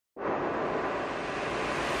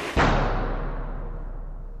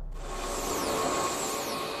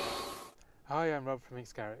Hi, I'm Rob from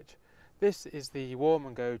MicksGarage. This is the Warm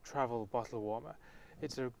and Go travel bottle warmer.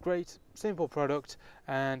 It's a great, simple product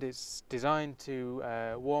and it's designed to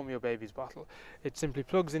warm your baby's bottle. It simply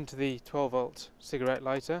plugs into the 12-volt cigarette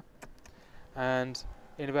lighter, and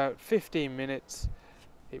in about 15 minutes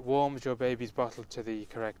it warms your baby's bottle to the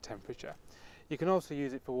correct temperature. You can also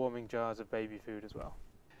use it for warming jars of baby food as well.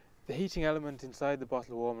 The heating element inside the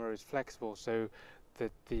bottle warmer is flexible, so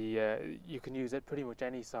that you can use it pretty much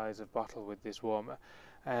any size of bottle with this warmer.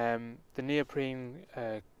 The neoprene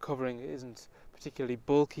covering isn't particularly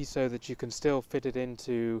bulky, so that you can still fit it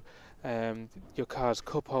into your car's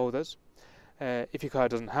cup holders. If your car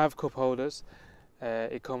doesn't have cup holders,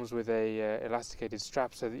 it comes with a elasticated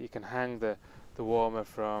strap so that you can hang the warmer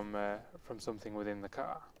from something within the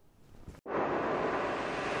car.